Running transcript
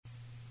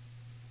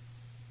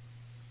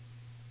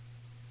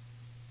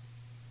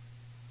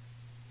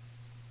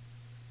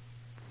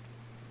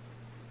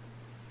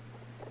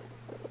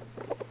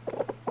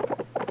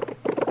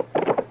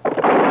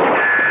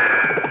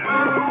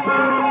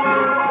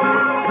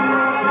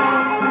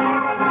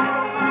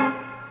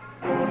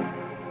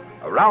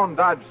Around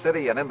Dodge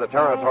City and in the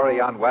territory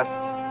on West,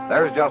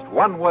 there's just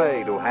one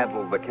way to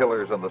handle the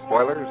killers and the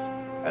spoilers,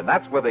 and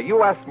that's with a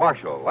U.S.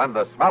 Marshal and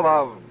the smell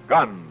of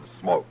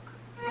Gunsmoke.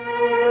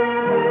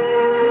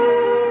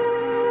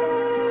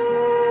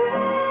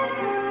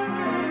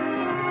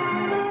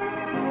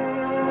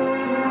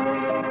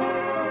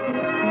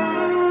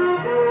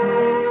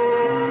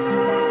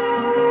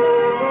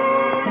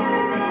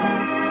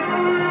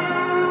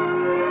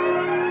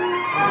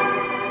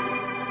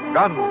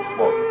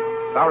 Gunsmoke,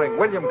 starring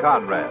William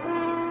Conrad,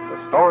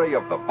 the story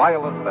of the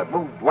violence that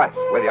moved west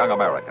with young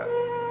America,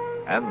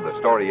 and the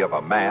story of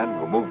a man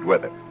who moved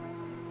with it.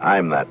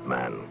 I'm that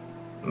man,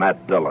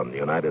 Matt Dillon,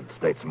 United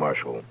States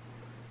Marshal.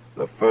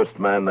 The first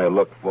man they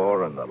look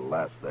for and the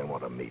last they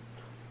want to meet.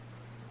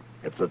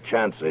 It's a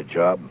chancy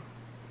job,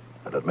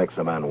 and it makes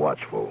a man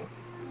watchful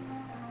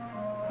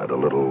and a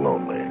little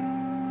lonely.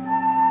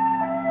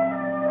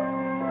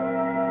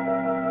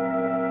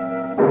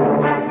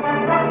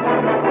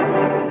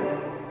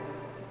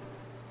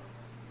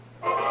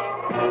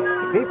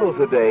 People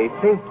today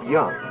think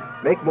young,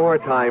 make more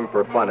time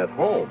for fun at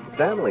home,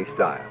 family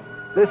style.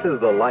 This is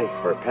the life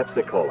for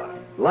Pepsi-Cola.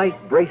 Light,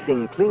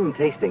 bracing,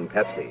 clean-tasting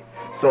Pepsi.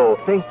 So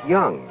think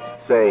young.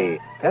 Say,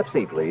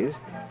 Pepsi, please.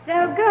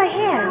 So go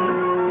ahead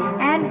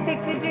and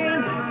fix a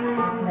drink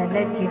that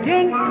lets you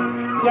drink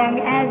young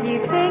as you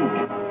think.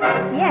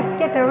 Yes,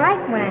 get the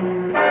right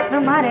one,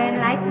 the modern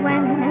light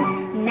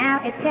one. Now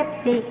it's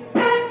Pepsi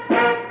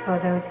for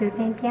those who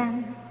think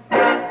young.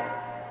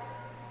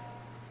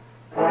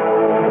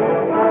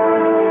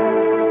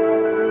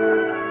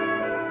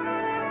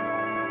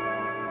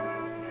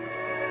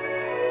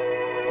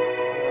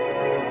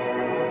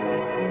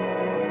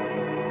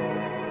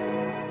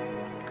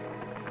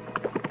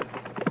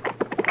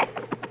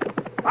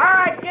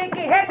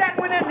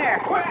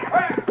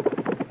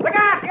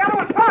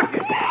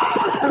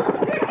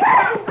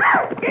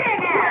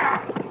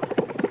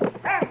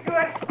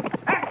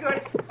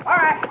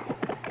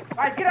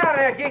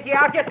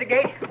 I'll get the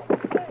gate.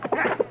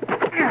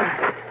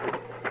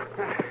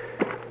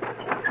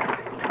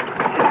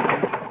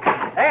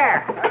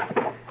 There.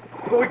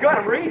 We got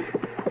him, Reed.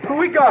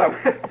 We got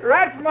him.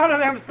 Right from under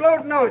them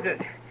slowed noses.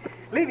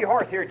 Leave your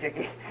horse here,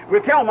 Dickie.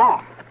 We'll tell them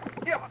off.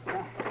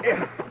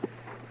 Yeah.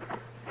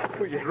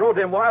 We just rode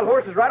them wild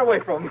horses right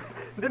away from them.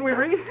 Didn't we,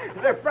 Reed?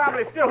 They're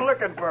probably still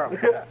looking for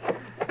them.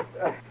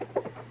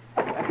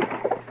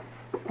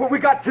 Well, we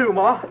got two,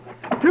 Ma.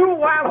 Two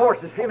wild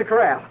horses in the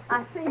corral.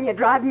 I seen you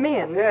drive them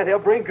in. Yeah, they'll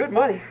bring good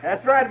money.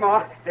 That's right,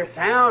 Ma. They're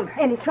sound.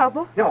 Any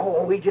trouble?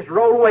 No, we just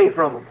rode away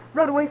from them.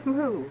 Rode away from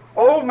who?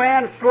 Old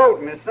man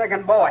Sloat and his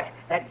second boy,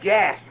 that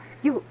Jas.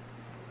 You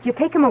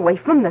take them away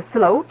from the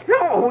float?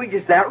 No, we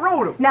just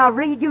outrode them. Now,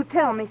 Reed, you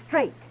tell me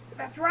straight.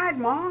 That's right,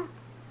 Ma.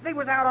 They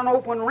was out on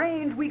open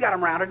range. We got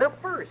them rounded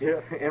up first.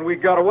 Yeah, and we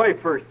got away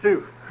first,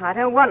 too. I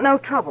don't want no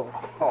trouble.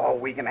 Oh,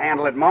 we can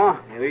handle it, Ma.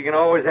 We can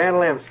always handle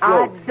them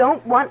Sloats. I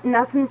don't want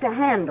nothing to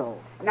handle.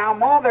 Now,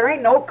 Ma, there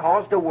ain't no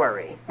cause to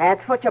worry.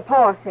 That's what your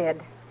pa said,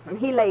 and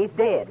he lays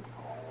dead.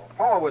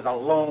 Pa was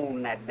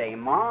alone that day,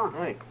 Ma.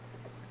 Hey,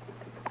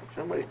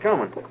 somebody's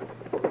coming.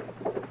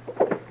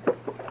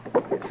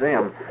 It's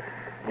them.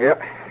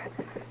 Yep.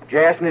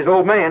 Jas and his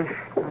old man.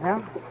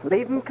 Well,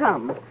 leave him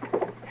come.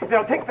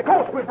 They'll take the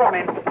colts we brought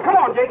in. Come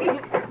on, Jakey.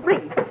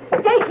 Reed,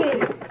 Jakey!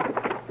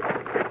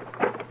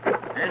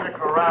 In the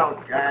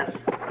corral, Jas.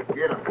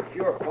 Get 'em.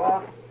 Sure,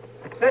 Pa.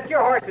 Set your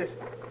horses.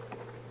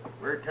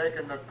 We're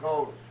taking the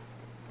colts.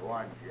 Go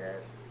on,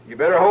 Jas. You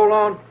better hold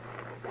on.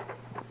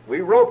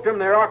 We roped them.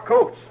 They're our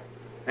coats.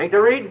 Ain't they,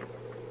 Reed?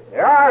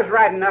 They're ours,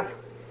 right enough.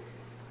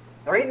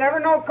 There ain't never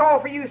no call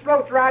for you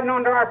Sloats riding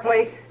onto our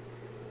place.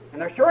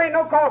 And there sure ain't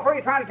no call for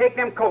you trying to take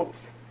them colts.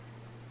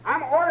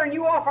 I'm ordering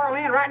you off our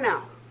land right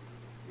now.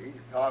 He's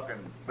talking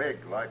big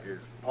like his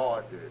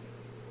paw did.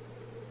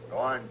 Go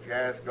on,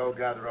 Jas. Go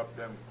gather up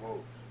them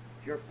colts.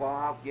 Sure,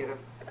 Pa, I'll get 'em.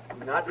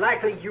 Not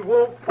likely you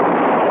won't.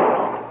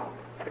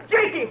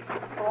 Jakey!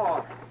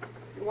 Oh,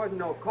 there wasn't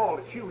no call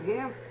to shoot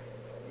him.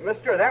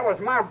 Mister, that was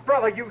my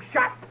brother you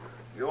shot.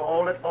 You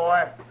hold it,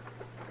 boy.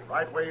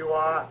 Right where you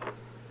are.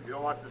 You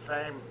don't want the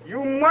same.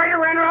 You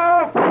murdering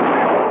off!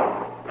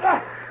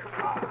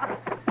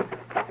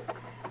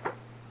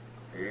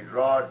 He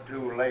drawed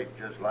too late,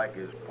 just like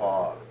his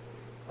paw.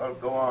 Well,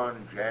 go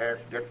on, Jas.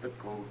 Get the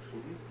colts.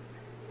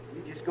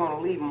 You just gonna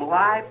leave them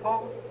alive,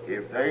 Pa?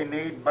 If they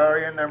need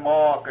burying, their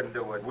ma can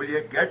do it. Will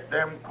you get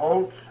them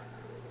colts?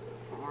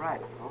 All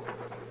right, Pa.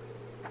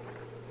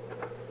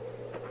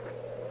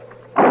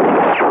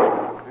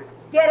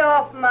 Get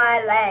off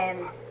my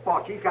land.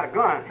 Pa, she's got a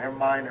gun. Never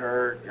mind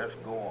her. Just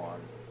go on.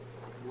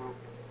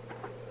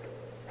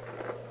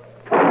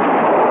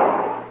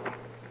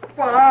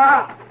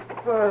 Pa!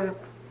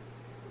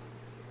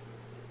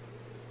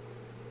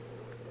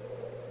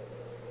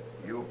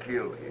 You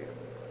killed him.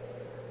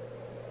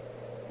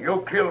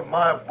 You killed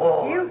my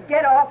boy. You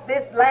get off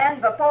this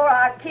land before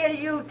I kill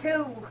you,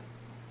 too.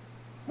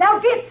 Now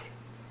get!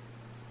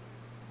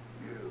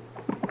 You.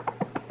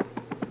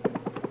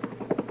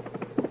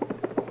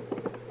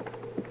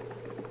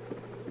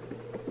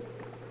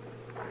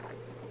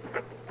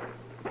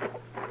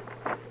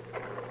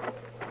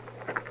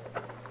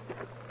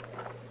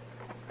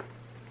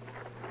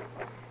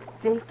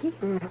 Jakey?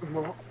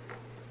 Ma.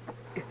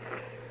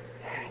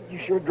 You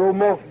sure drove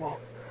him off, Ma.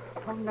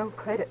 Oh, no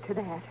credit to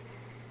that.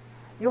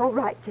 You're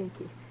right,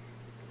 Jakey.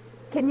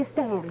 Can you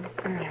stand?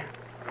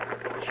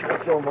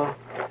 Sure so, Ma.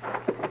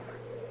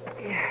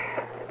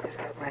 Yeah, just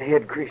got my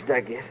head creased,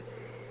 I guess.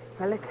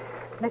 Well,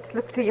 let's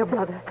look to your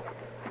brother.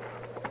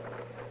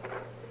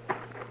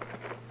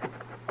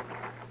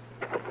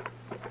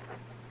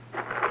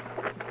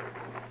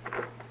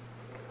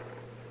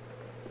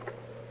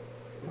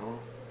 Ma?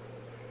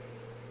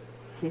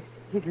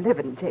 He's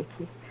living,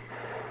 Jakey.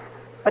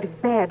 But he's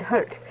bad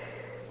hurt.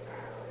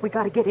 We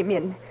got to get him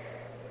in.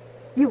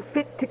 You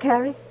fit to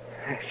carry?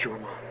 Sure,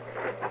 Ma.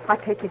 I'll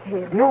take his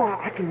head. No,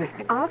 I can lift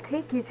him. I'll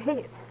take his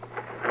head.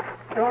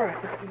 All right.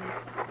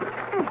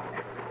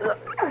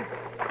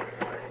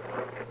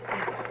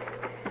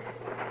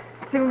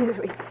 Soon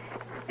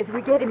as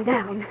we get him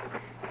down,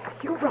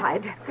 you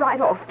ride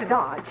right off to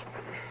Dodge.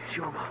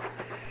 Sure, Ma.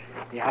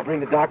 Yeah, I'll bring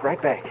the doc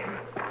right back.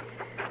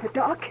 The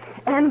doc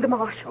and the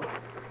marshal.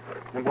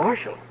 The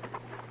marshal?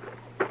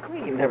 We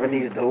ain't never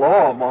needed the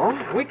law,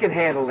 Ma. We can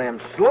handle them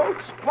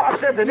sloats. Pa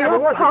said there never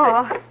was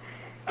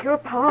Your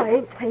pa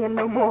ain't saying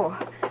no more.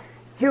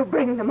 You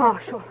bring the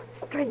marshal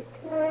straight.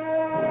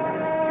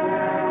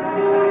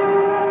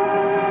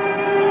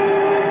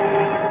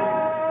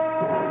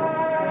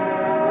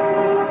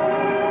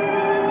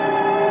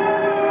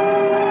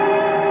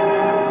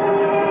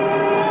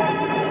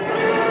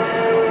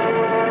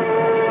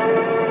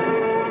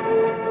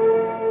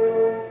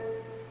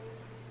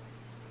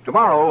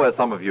 Tomorrow, as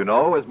some of you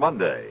know, is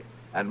Monday.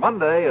 And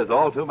Monday, as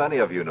all too many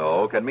of you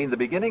know, can mean the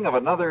beginning of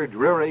another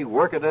dreary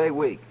workaday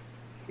week.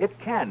 It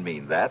can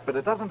mean that, but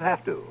it doesn't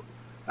have to.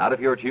 Not if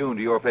you're tuned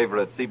to your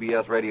favorite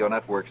CBS radio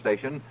network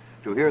station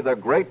to hear the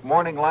great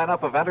morning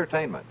lineup of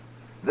entertainment.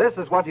 This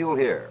is what you'll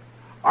hear.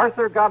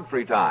 Arthur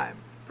Godfrey Time,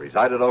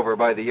 presided over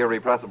by the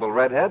irrepressible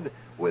redhead,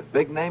 with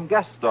big-name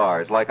guest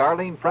stars like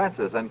Arlene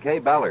Francis and Kay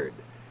Ballard,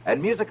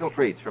 and musical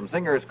treats from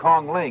singers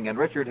Kong Ling and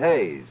Richard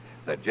Hayes,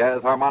 the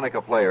jazz harmonica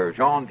player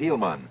Jean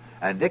Thielman,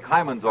 and Dick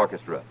Hyman's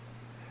orchestra.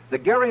 The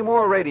Gary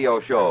Moore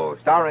Radio Show,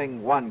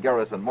 starring one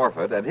Garrison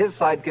Morford and his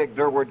sidekick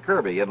Durward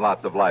Kirby in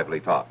lots of lively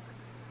talk.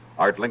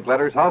 Art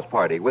Linkletter's house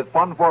party with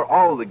fun for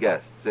all the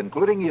guests,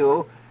 including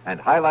you, and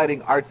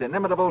highlighting Art's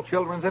inimitable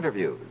children's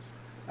interviews.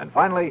 And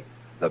finally,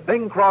 the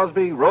Bing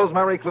Crosby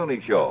Rosemary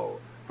Clooney Show,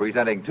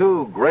 presenting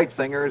two great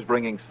singers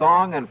bringing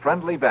song and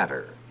friendly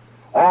banter.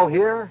 All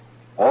here,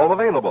 all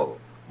available,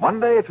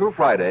 Monday through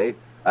Friday,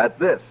 at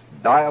this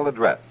dial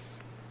address.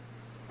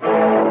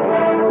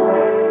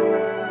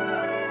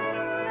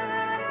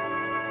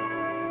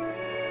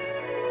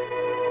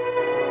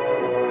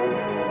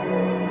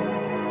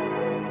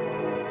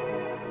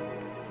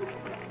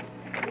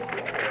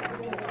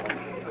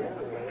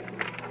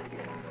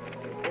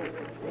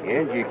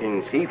 And you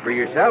can see for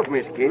yourself,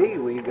 Miss Kitty,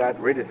 we got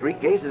rid of 3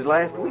 cases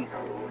last week.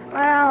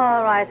 Well,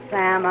 all right,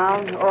 Sam.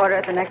 I'll order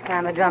it the next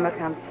time the drummer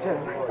comes through.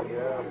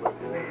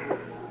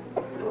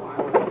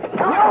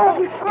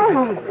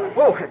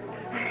 Oh,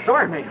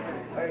 sorry,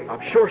 ma'am.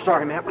 I'm sure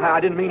sorry, ma'am. I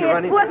didn't mean to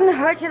run in. It wouldn't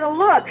hurt you to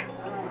look.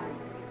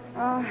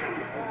 Oh,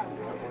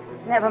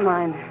 never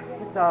mind.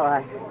 It's all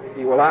right.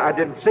 Well, I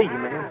didn't see you,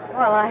 ma'am.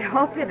 Well, I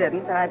hope you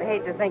didn't. I'd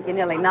hate to think you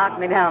nearly knocked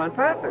me down on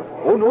purpose.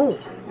 Oh, no.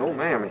 No,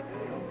 ma'am.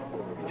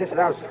 It's just that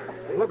I was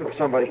looking for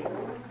somebody.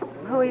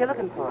 Who are you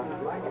looking for?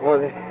 Well,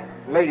 the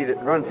lady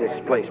that runs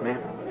this place,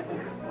 ma'am.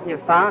 You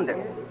found her.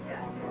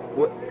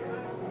 What?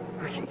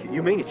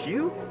 You mean it's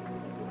you?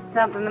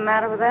 Something the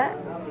matter with that?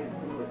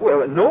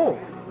 Well, no.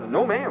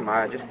 No, ma'am.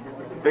 I just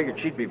figured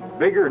she'd be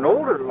bigger and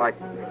older, like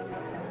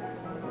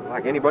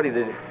anybody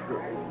that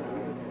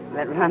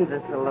runs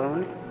a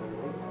saloon.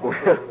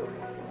 Well,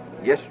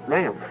 yes,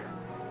 ma'am.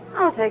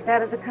 I'll take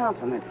that as a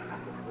compliment.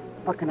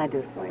 What can I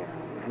do for you?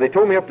 They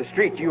told me up the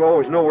street you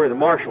always know where the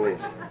marshal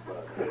is.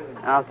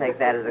 I'll take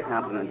that as a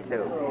compliment,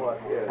 too.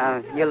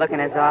 You're looking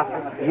at his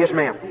office? Yes,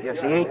 ma'am. Yes,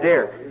 he ain't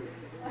there.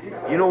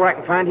 You know where I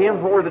can find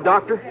him or the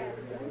doctor?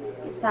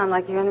 You sound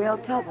like you're in real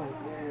trouble.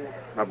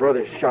 My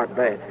brother's shot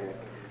bad.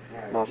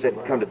 Ma said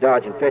to come to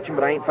Dodge and fetch him,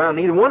 but I ain't found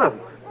neither one of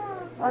them.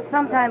 Well,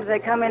 sometimes they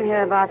come in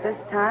here about this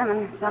time,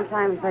 and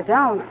sometimes they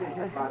don't.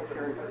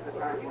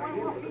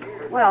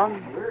 Well,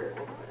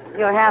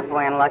 you're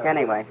halfway in luck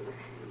anyway.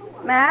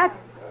 Matt?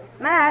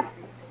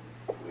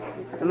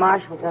 The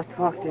marshal just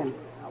walked in.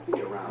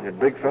 That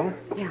big fella?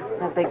 Yeah,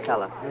 that big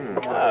fella.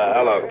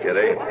 Hello,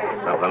 Kitty.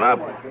 Something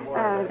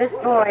up? This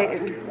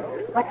boy,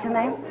 what's your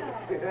name?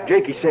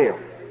 Jakey Sale.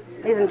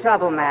 He's in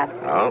trouble, Matt.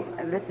 Oh?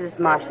 This is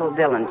Marshal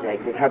Dillon,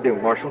 Jakey. How do,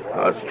 Marshal?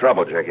 Oh, it's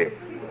trouble, Jakey.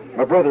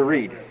 My brother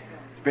Reed.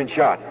 He's been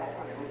shot.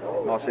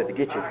 Ma said to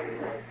get you.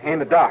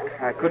 And the doc.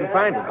 I couldn't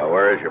find him. Oh,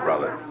 where is your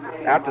brother?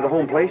 Out to the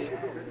home place?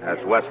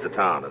 That's west of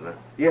town, isn't it?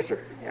 Yes, sir.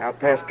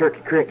 Out past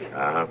Turkey Creek.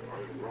 Uh-huh.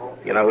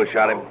 You know who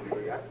shot him?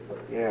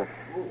 Yeah.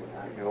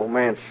 The old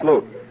man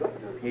Sloat.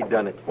 He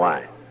done it.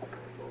 Why?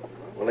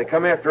 Well, they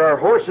come after our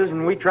horses,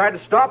 and we tried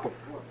to stop them.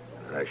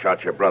 They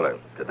shot your brother.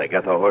 Did they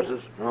get the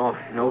horses? No,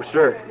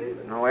 sir.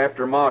 No,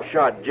 after Ma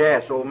shot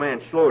Jas, old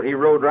man Sloat, he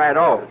rode right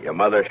off. Your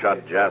mother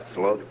shot Jas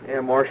Sloat?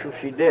 Yeah, Marshal,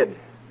 she did.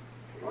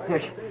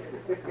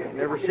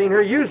 Never seen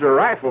her use a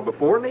rifle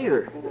before,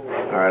 neither.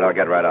 All right, I'll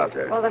get right out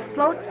there. Well, the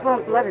Sloats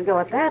won't let her go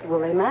at that, will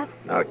they, Matt?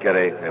 No,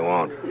 Kitty, they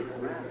won't.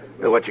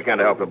 Do what you can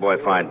to help the boy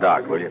find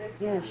Doc, will you?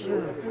 Yeah,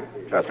 sure.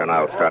 Chester and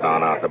I will start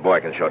on out. The boy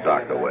can show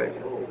Doc the way.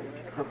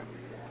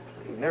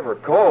 He never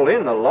called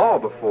in the law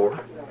before.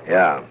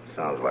 Yeah,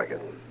 sounds like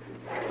it.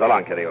 So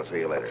long, Kitty. I'll see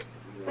you later.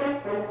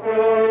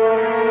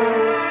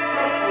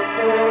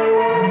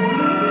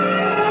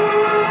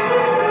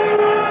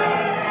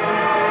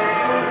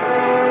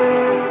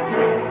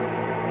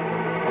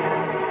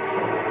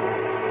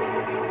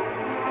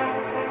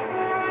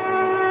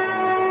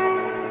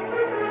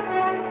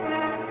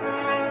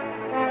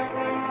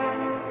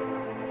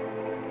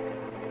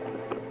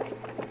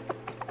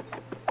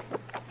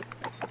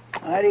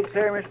 I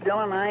declare, Miss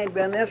Dillon, I ain't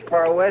been this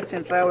far west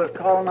since I was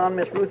calling on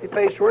Miss Ruthie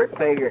Face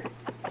Workpager.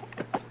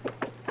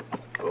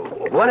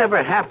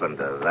 Whatever happened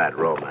to that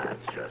romance,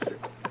 Chester?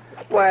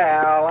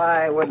 Well,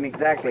 I wouldn't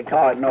exactly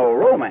call it no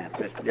romance,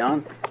 Mr.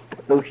 Dillon.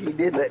 Though she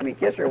did let me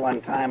kiss her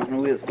one time when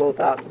we was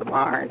both out at the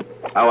barn.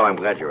 Oh, well, I'm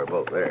glad you were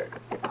both there.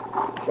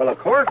 Well, of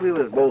course we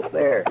was both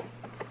there.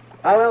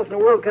 How else in the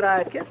world could I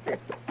have kissed her?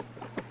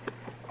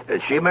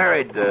 She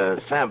married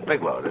Sam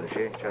Bigelow, didn't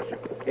she, Chester?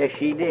 Yes,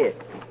 she did.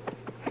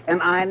 And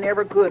I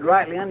never could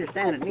rightly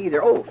understand it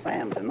neither. Oh,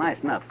 Sam's a nice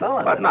enough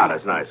fella. But not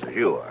as nice as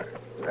you are.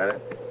 Is that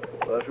it?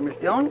 Well, sir, Miss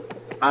Dillon,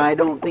 I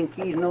don't think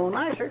he's no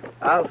nicer.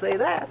 I'll say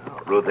that. Oh,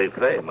 Ruthie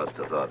Fay must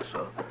have thought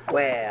so.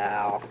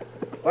 Well,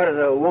 what does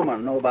a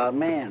woman know about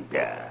men?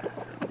 Yeah.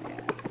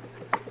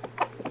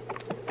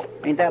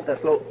 Ain't that the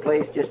Sloat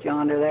place just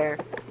yonder there?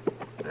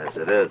 Yes,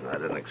 it is. I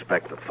didn't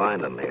expect to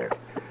find them here.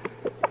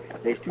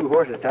 There's two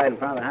horses tied in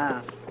front of the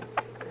house.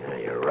 Yeah,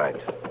 you're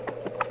right.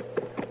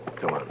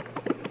 Come on.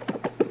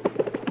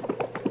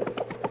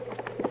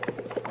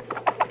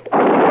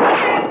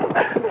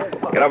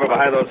 Get over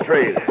behind those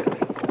trees.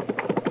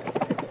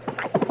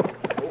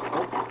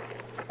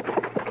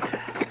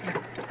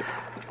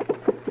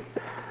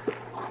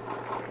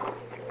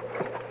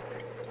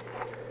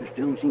 Mr.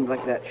 Dillon, seems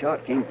like that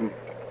shot came from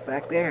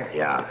back there.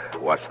 Yeah,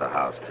 watch the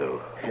house,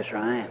 too. That's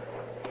right.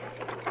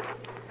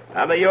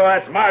 I'm the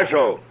U.S.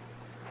 Marshal.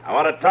 I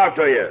want to talk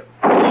to you.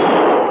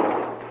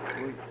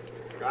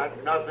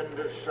 Got nothing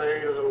to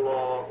say to the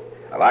law.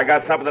 Well, I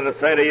got something to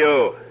say to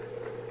you.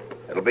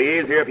 It'll be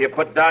easier if you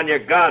put down your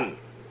gun.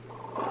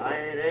 I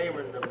ain't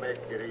aiming to make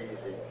it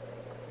easy.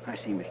 I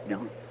see, Mr.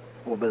 Dillon.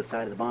 Over by the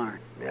side of the barn.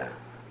 Yeah.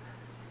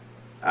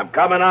 I'm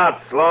coming out,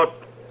 Sloat.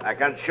 I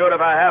can shoot if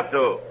I have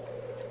to.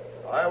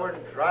 I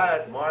wouldn't try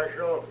it,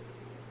 Marshal.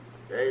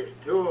 There's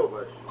two of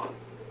us.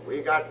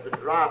 We got the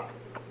drop.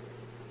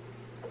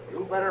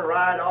 You better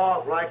ride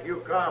off like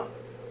you come.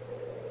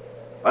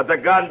 Put the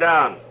gun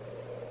down.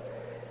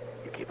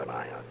 You keep an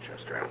eye out,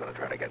 Chester. I'm going to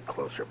try to get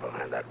closer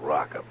behind that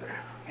rock up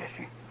there. Yes,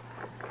 sir.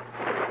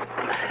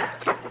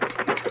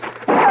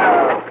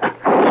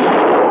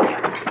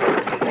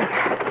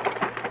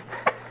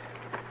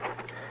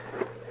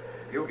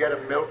 You get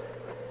him, Milt.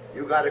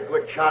 You got a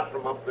good shot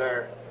from up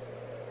there.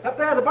 Up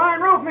there, the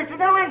barn roof, Mr.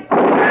 Dillon.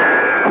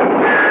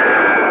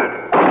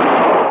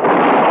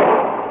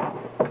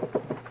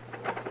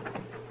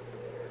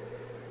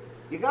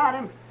 You got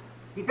him.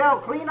 He fell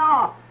clean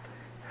off.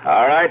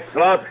 All right,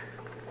 Sloat.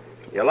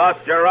 You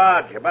lost your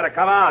rod. You better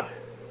come out.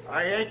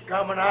 I ain't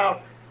coming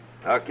out.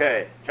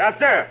 Okay.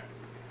 Chester,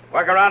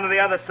 work around to the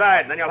other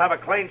side, and then you'll have a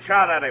clean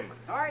shot at him.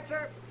 All right,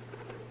 sir.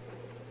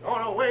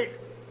 No, wait.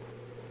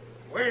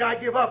 Wait, I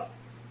give up.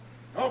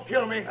 Don't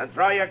kill me. And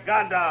throw your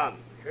gun down.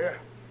 Yeah.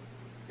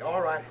 You all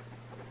right?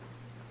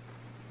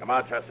 Come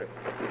on, Chester.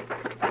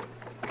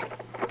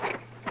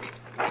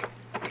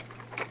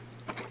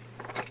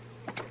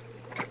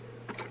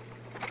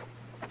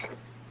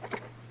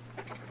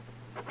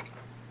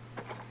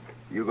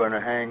 You gonna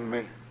hang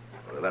me?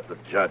 We'll let the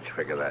judge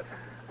figure that.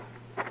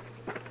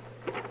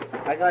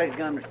 I got his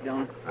gun, Mr.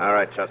 Dillon. All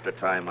right, Chester,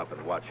 tie him up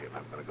and watch him.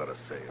 I'm going to go to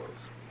sales.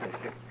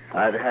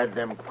 I'd had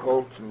them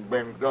Colts and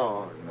been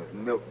gone if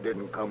Milt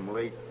didn't come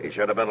late. He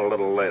should have been a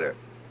little later.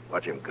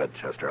 Watch him good,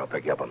 Chester. I'll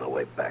pick you up on the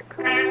way back.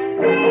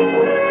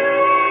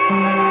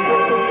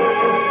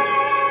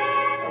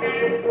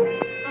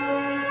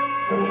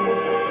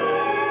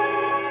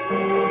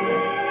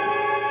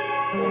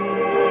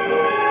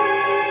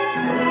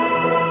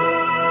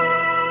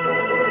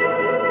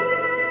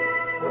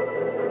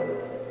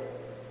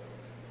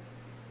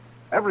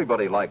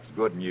 Everybody likes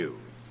good news.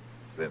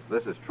 Since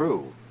this is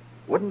true,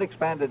 wouldn't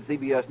expanded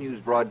CBS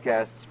News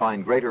broadcasts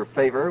find greater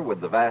favor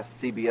with the vast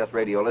CBS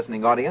radio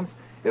listening audience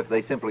if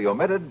they simply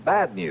omitted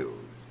bad news?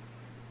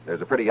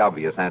 There's a pretty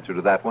obvious answer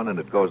to that one, and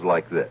it goes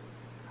like this.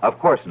 Of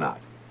course not.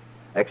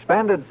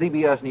 Expanded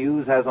CBS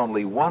News has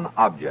only one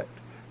object,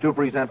 to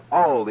present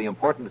all the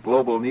important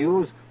global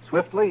news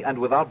swiftly and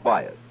without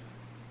bias.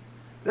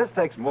 This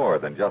takes more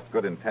than just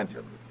good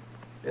intentions.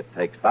 It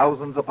takes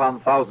thousands upon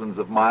thousands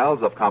of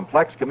miles of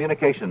complex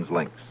communications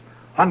links,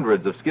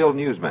 hundreds of skilled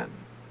newsmen.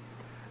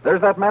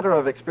 There's that matter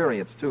of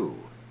experience, too,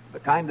 the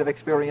kind of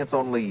experience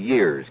only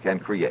years can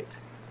create.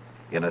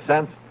 In a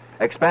sense,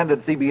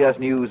 Expanded CBS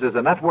News is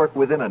a network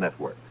within a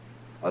network,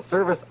 a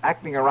service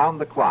acting around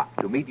the clock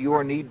to meet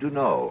your need to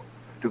know,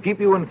 to keep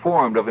you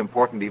informed of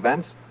important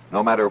events,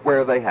 no matter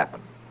where they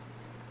happen.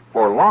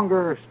 For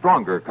longer,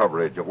 stronger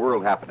coverage of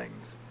world happenings,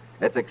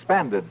 it's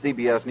Expanded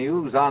CBS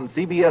News on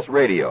CBS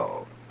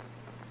Radio.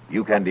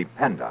 You can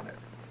depend on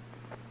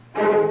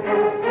it.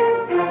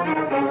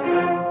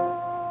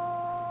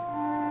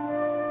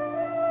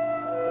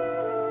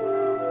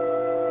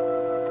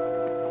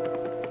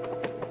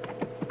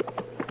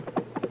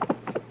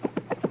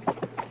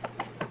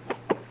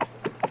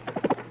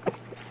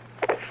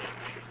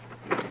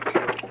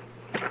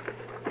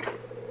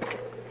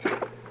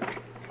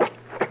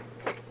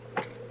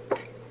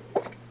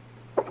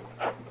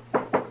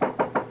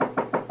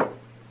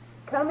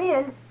 Come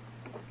in.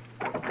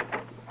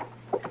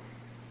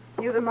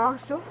 You the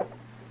marshal?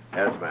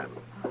 Yes, ma'am.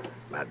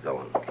 Matt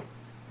Dillon.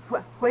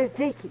 Where's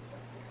Jakey?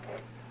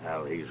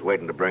 Well, he's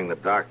waiting to bring the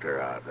doctor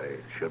out. They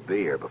should be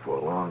here before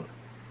long.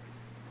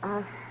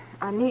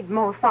 I need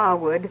more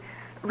firewood.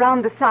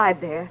 Round the side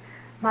there.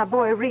 My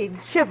boy Reed's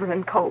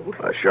shivering cold.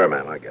 Sure,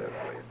 ma'am. I'll get it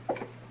for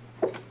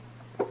you.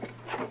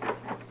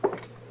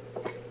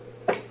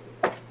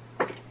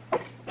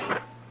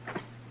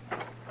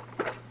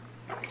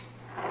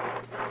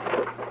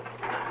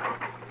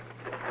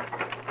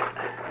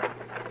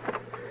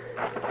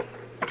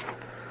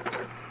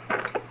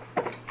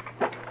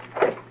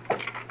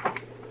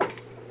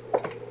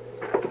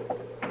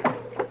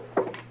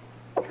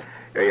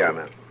 Here you are,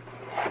 ma'am.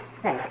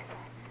 Thanks.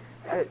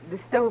 The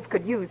stove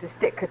could use a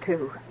stick or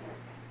two.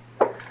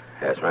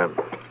 Yes, ma'am.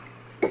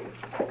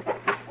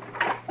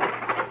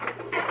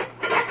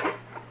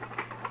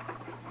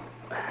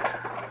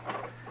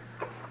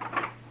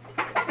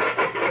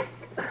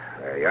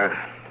 There you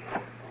are.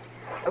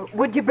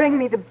 Would you bring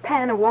me the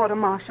pan of water,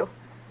 Marshal?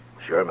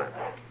 Sure, ma'am.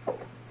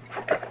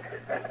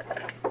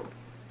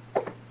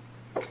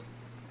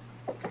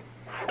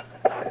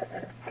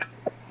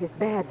 He's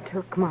bad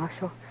took,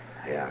 Marshal.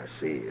 Yeah, I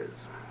see he is.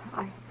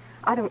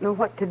 I don't know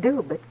what to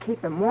do but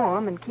keep him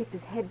warm and keep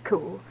his head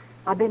cool.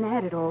 I've been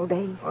at it all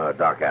day.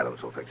 Doc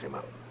Adams will fix him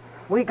up.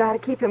 We got to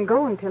keep him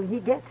going till he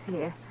gets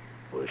here.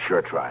 We'll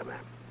sure try,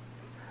 ma'am.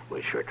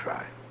 We'll sure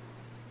try.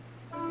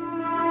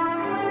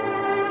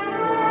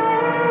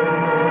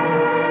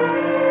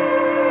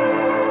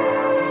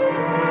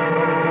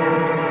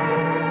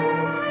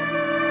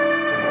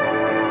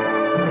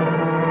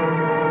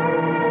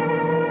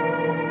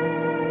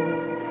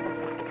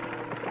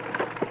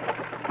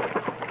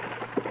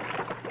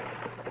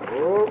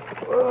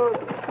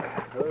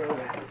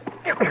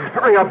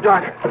 Hurry up,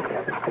 Doc.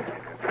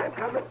 I'm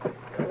coming.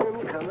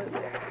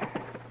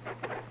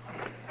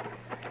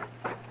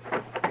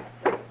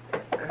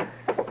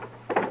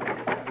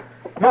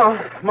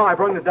 Ma, I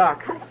brought the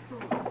doc.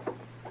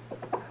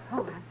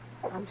 Oh,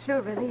 I'm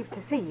sure relieved to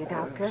see you,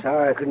 Doctor.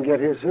 Sorry I couldn't get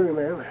here sooner,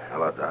 ma'am.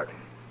 Hello, Doc.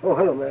 Oh,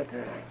 hello, Matt.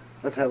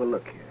 Let's have a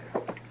look here.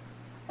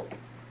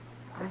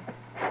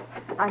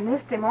 I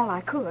missed him all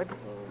I could.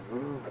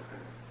 Mm-hmm.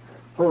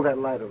 Hold that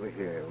light over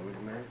here, will you,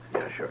 Matt?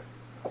 Yeah, sure.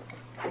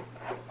 Let's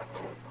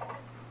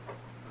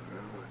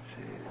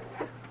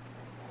see.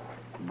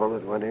 The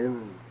bullet went in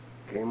and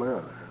came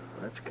out.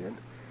 That's good.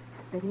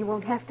 Then you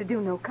won't have to do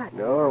no cutting.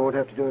 No, I won't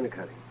have to do any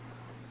cutting.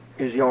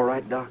 Is he all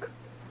right, Doc?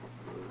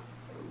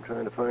 I'm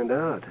trying to find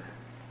out.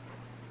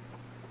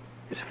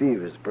 His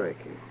fever's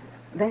breaking.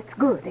 That's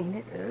good, ain't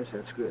it? Yes,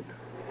 that's good.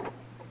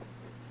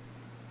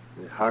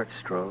 His heart's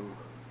strong.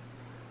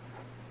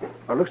 Well,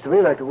 it looks to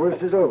me like the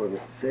worst is over, Mr.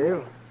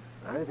 Sale.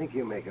 I think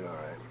he'll make it all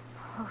right.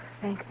 Oh,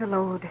 thank the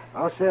Lord.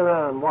 I'll stay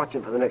around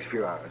watching for the next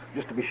few hours,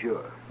 just to be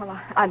sure. Well,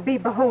 I'd be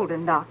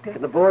beholden, Doctor.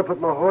 Can the boy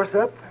put my horse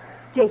up?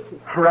 Jakey.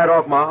 Right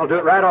off, Ma. I'll do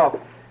it right off.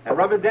 And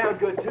rub it down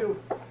good,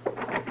 too.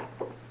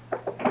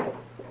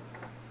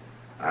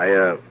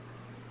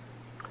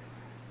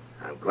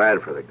 I'm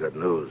glad for the good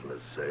news, Miss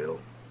Sale.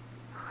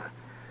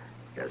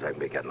 Guess I can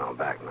be getting on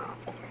back now.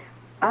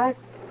 I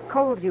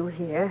called you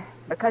here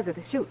because of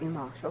the shooting,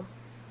 Marshal.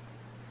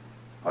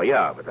 Oh,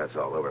 yeah, but that's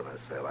all over, Miss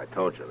Sale. I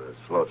told you the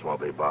Sloats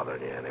won't be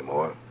bothering you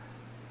anymore.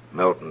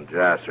 Milton and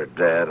Jas are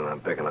dead, and I'm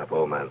picking up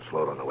old man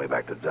Sloat on the way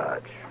back to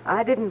Dodge.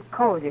 I didn't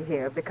call you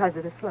here because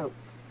of the Sloats.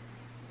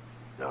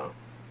 No?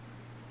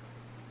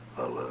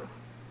 Well,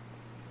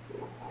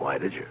 why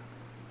did you?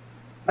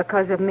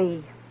 Because of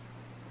me.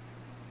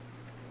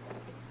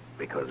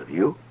 Because of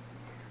you?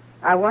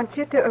 I want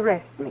you to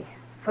arrest me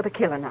for the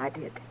killing I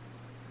did.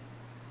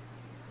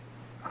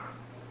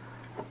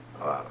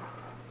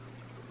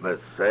 Miss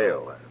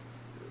Sale,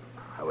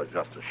 I was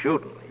just a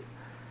shooting.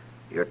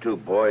 Your two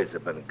boys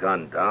have been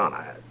gunned down.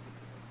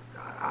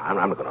 I'm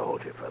not going to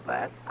hold you for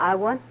that. I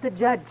want the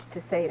judge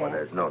to say Well, that.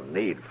 there's no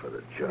need for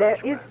the judge. There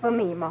is ma'am. for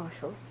me,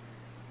 Marshal.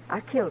 I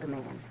killed a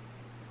man.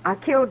 I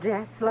killed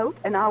Jas Sloat,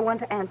 and I want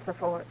to answer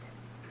for it.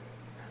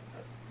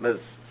 Miss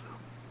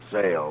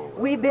Sale.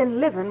 We've been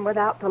living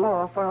without the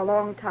law for a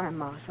long time,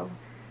 Marshal.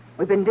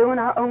 We've been doing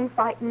our own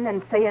fighting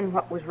and saying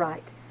what was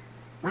right.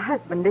 My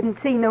husband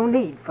didn't see no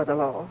need for the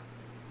law.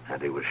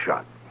 And he was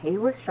shot. He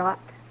was shot,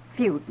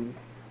 feuding,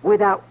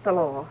 without the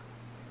law.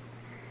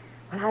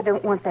 Well, I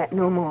don't want that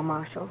no more,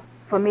 Marshal,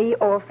 for me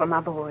or for my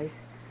boys.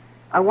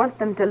 I want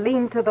them to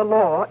lean to the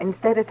law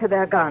instead of to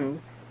their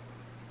guns.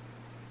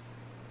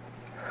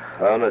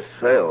 On a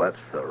sale, that's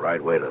the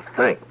right way to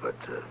think, but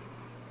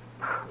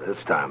this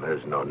time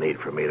there's no need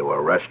for me to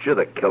arrest you.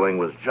 The killing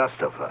was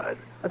justified.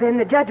 Well, then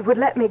the judge would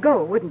let me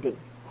go, wouldn't he?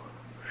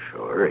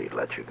 Sure, he'd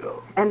let you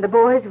go. And the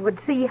boys would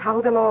see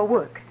how the law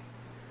works.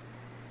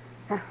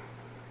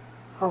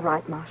 All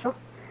right, Marshal.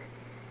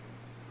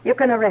 You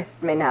can arrest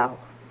me now.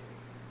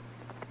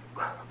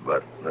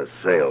 But the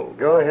sale...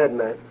 Go ahead,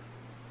 Matt.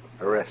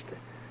 Arrest her.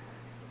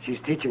 She's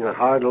teaching a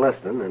hard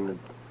lesson, and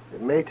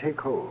it may take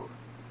hold.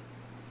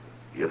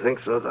 You think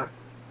so, Doc?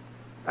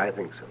 I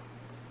think so.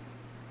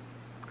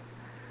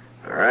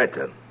 All right,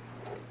 then.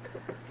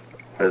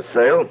 Miss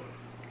Sale,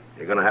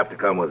 you're going to have to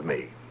come with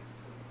me.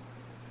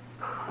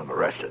 I'm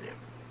arresting you.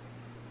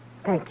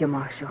 Thank you,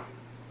 Marshal.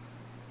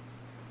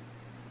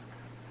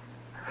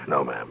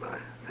 No, ma'am. I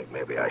think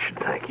maybe I should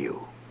thank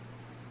you.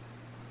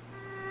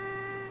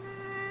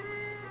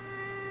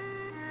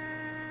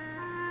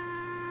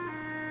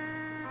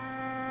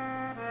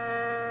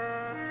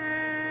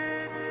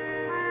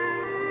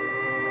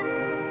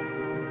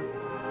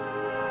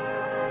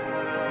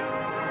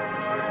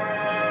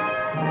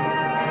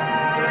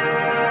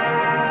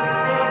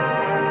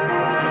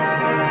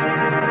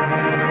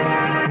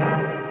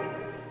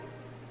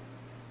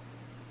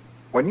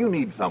 When you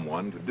need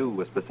someone to do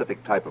a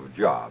specific type of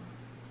job,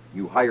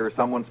 you hire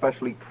someone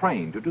specially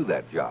trained to do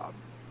that job.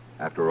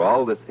 After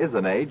all, this is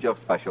an age of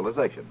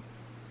specialization.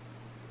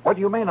 What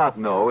you may not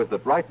know is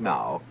that right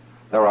now,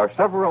 there are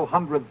several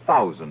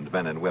 100,000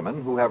 men and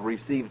women who have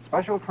received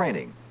special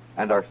training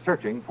and are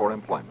searching for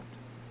employment.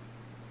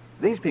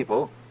 These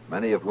people,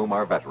 many of whom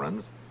are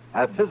veterans,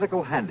 have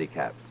physical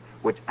handicaps,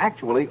 which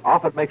actually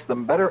often makes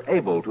them better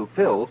able to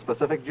fill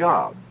specific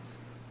jobs.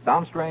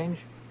 Sound strange?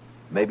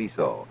 Maybe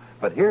so.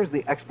 But here's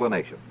the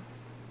explanation.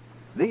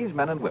 These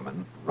men and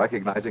women,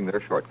 recognizing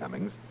their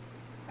shortcomings,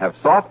 have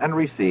sought and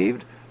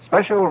received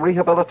special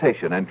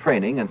rehabilitation and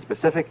training in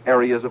specific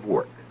areas of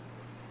work.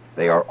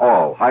 They are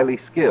all highly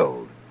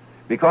skilled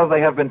because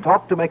they have been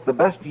taught to make the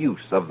best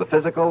use of the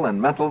physical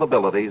and mental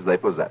abilities they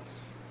possess.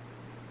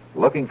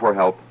 Looking for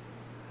help?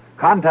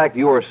 Contact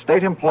your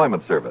state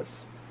employment service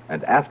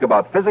and ask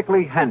about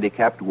physically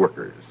handicapped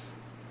workers.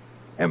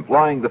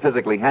 Employing the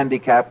physically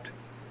handicapped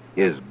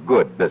is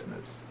good business.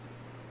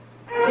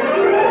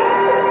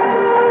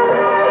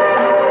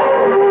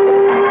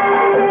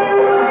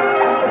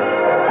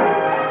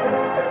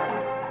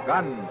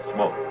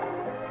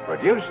 Gunsmoke,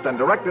 produced and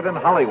directed in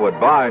Hollywood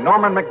by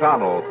Norman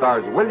Macdonald,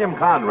 stars William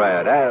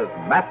Conrad as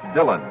Matt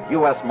Dillon,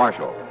 U.S.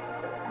 Marshal.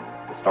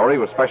 The story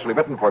was specially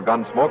written for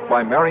Gunsmoke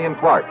by Marion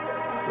Clark,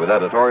 with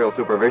editorial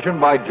supervision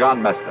by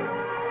John Meston.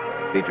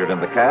 Featured in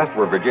the cast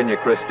were Virginia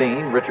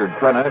Christine, Richard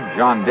Crenna,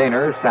 John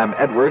Daner, Sam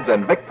Edwards,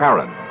 and Vic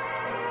Perrin.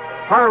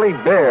 Harley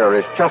Bear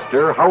is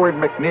Chester, Howard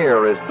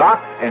McNear is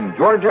Doc, and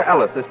Georgia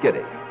Ellis is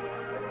Kitty.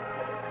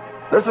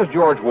 This is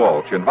George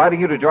Walsh, inviting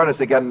you to join us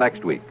again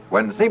next week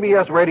when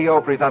CBS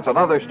Radio presents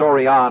another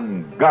story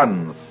on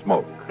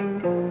Gunsmoke.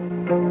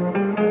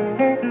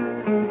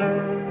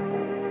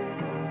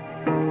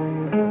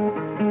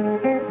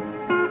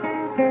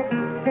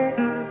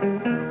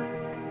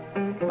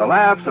 The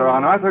Laughs are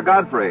on Arthur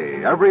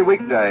Godfrey every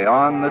weekday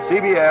on the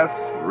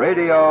CBS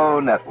Radio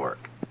Network.